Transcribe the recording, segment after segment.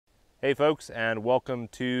Hey folks, and welcome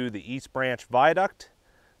to the East Branch Viaduct.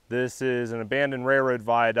 This is an abandoned railroad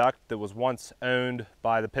viaduct that was once owned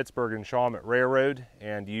by the Pittsburg and Shawmut Railroad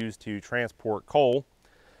and used to transport coal.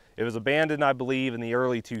 It was abandoned, I believe, in the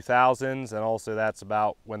early 2000s, and also that's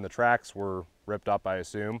about when the tracks were ripped up, I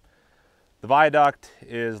assume. The viaduct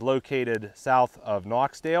is located south of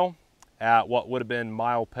Knoxdale at what would have been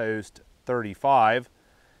milepost 35,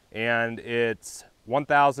 and it's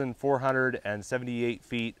 1,478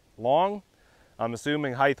 feet long. I'm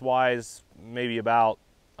assuming height-wise, maybe about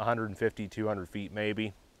 150, 200 feet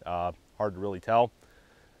maybe. Hard to really tell.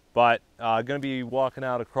 But going to be walking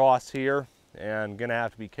out across here and going to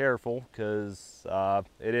have to be careful because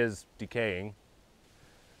it is decaying.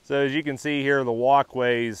 So as you can see here, the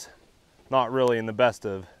walkway's not really in the best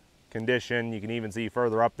of condition. You can even see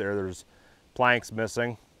further up there, there's planks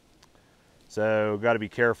missing. So got to be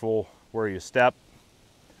careful where you step.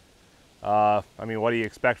 I mean, what do you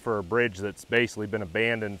expect for a bridge that's basically been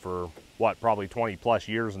abandoned for, what, probably 20 plus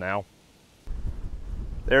years now?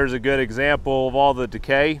 There's a good example of all the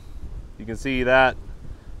decay. You can see that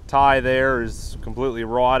tie there is completely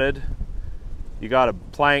rotted. You got a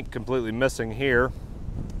plank completely missing here.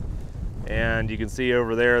 And you can see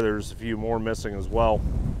over there, there's a few more missing as well.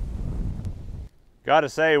 Gotta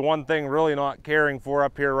say, one thing really not caring for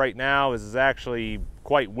up here right now is it's actually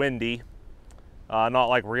quite windy. Not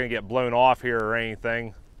like we're gonna get blown off here or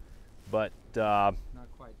anything, but not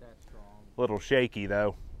quite that strong. A little shaky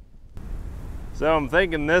though. So I'm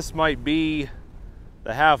thinking this might be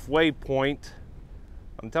the halfway point.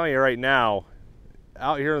 I'm telling you right now,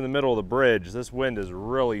 out here in the middle of the bridge, this wind is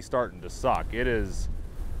really starting to suck. It is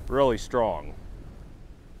really strong.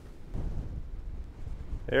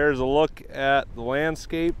 There's a look at the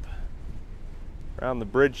landscape around the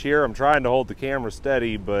bridge here. I'm trying to hold the camera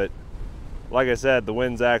steady, but like I said, the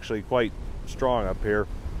wind's actually quite strong up here.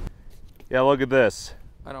 Yeah, look at this.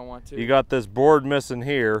 I don't want to. You got this board missing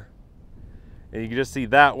here, and you can just see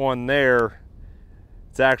that one there.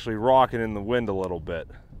 It's actually rocking in the wind a little bit.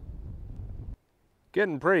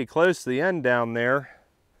 Getting pretty close to the end down there.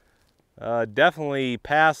 Definitely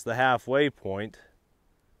past the halfway point,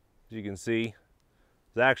 as you can see.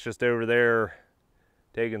 Zach's just over there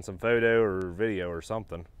taking some photo or video or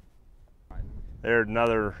something. There's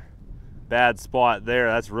another bad spot there.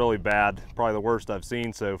 That's really bad. Probably the worst I've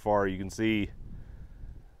seen so far. You can see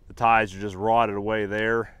the ties are just rotted away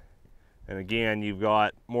there. And again, you've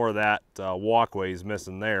got more of that walkways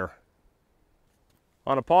missing there.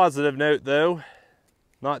 On a positive note though,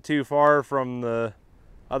 not too far from the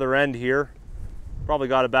other end here. Probably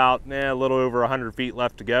got about a little over 100 feet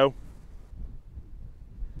left to go.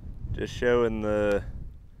 Just showing the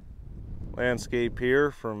landscape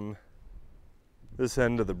here from this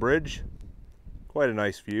end of the bridge. Quite a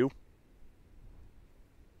nice view.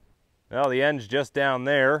 Well, the end's just down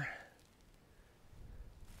there.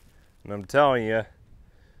 And I'm telling you,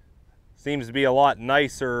 seems to be a lot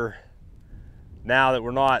nicer now that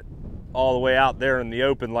we're not all the way out there in the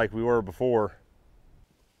open like we were before.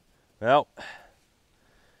 Well,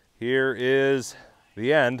 here is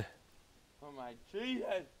the end. Oh my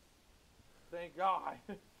Jesus! Thank God.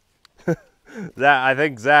 I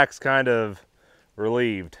think Zach's kind of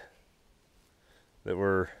relieved that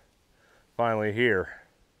we're finally here.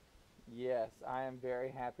 Yes, I am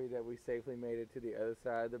very happy that we safely made it to the other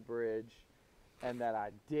side of the bridge and that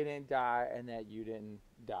I didn't die and that you didn't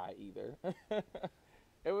die either.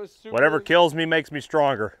 It was super... Whatever kills me makes me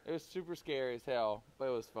stronger. It was super scary as hell, but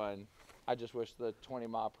it was fun. I just wish the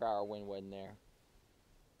 20-mile-per-hour wind wasn't there.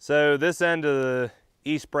 So this end of the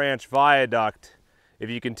East Branch Viaduct,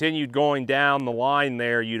 if you continued going down the line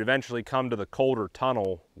there, you'd eventually come to the Colder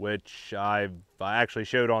Tunnel, which I actually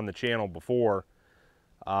showed on the channel before.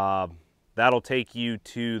 That'll take you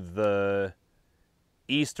to the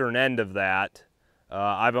eastern end of that.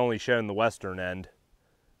 I've only shown the western end.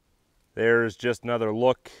 There's just another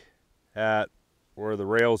look at where the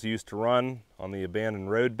rails used to run on the abandoned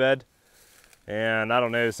roadbed. And I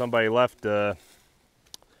don't know, somebody left a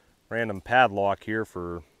random padlock here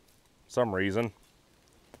for some reason.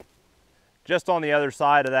 Just on the other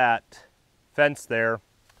side of that fence there,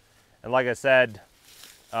 and like I said,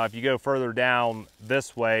 if you go further down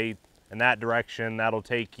this way in that direction, that'll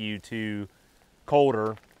take you to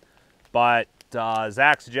Colder. But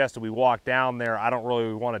Zach suggested we walk down there. I don't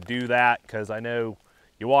really want to do that because I know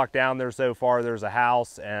you walk down there so far, there's a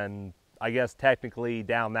house, and I guess technically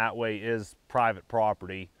down that way is private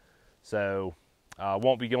property. So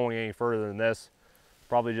won't be going any further than this.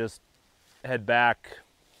 Probably just head back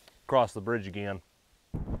across the bridge again.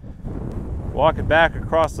 Walking back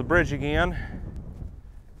across the bridge again,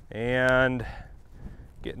 and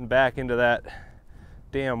getting back into that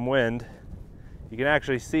damn wind. You can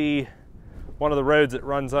actually see one of the roads that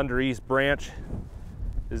runs under East Branch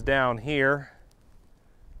is down here.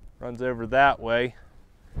 Runs over that way.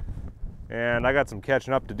 And I got some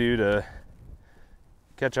catching up to do to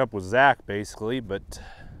catch up with Zach basically, but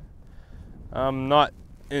I'm not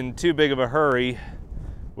in too big of a hurry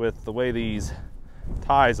with the way these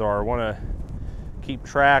ties are. I want to keep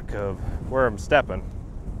track of where I'm stepping.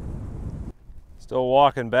 Still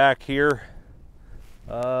walking back here.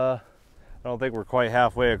 I don't think we're quite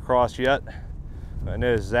halfway across yet. I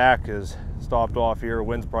know Zach has stopped off here.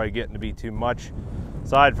 Wind's probably getting to be too much.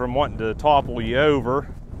 Aside from wanting to topple you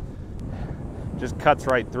over, just cuts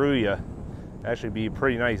right through you. Actually be a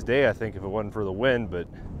pretty nice day, I think, if it wasn't for the wind, but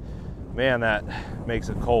man, that makes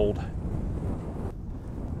it cold.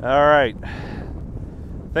 All right,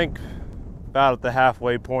 I think about at the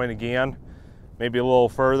halfway point again, maybe a little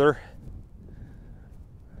further.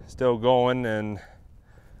 Still going, and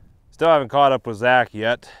still haven't caught up with Zach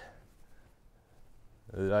yet.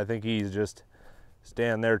 I think he's just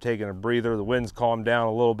standing there taking a breather. The wind's calmed down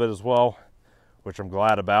a little bit as well, which I'm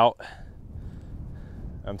glad about.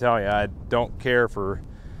 I'm telling you, I don't care for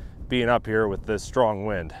being up here with this strong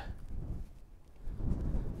wind.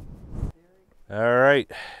 All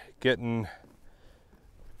right, getting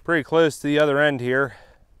pretty close to the other end here.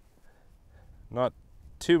 Not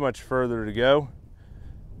too much further to go.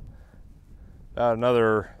 About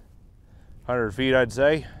another 100 feet, I'd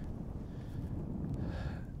say.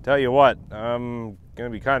 Tell you what, I'm gonna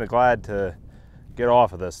be kind of glad to get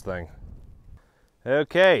off of this thing.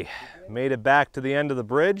 Okay, made it back to the end of the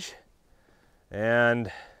bridge,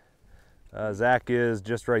 and Zach is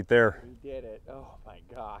just right there. We did it. Oh my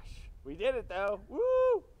gosh. We did it though.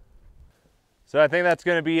 Woo! So I think that's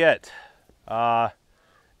gonna be it.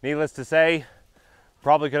 Needless to say,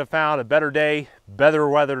 probably could have found a better day, better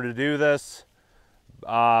weather to do this.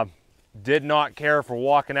 Did not care for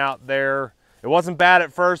walking out there. It wasn't bad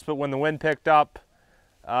at first, but when the wind picked up,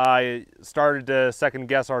 I started to second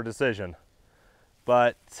guess our decision.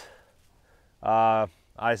 But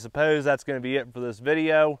I suppose that's going to be it for this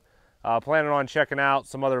video. Planning on checking out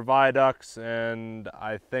some other viaducts, and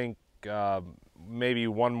I think maybe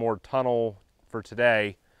one more tunnel for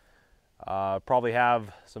today. Probably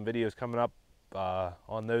have some videos coming up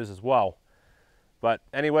on those as well. But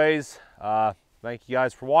anyways, thank you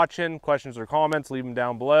guys for watching. Questions or comments, leave them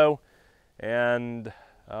down below. And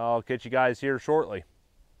I'll catch you guys here shortly.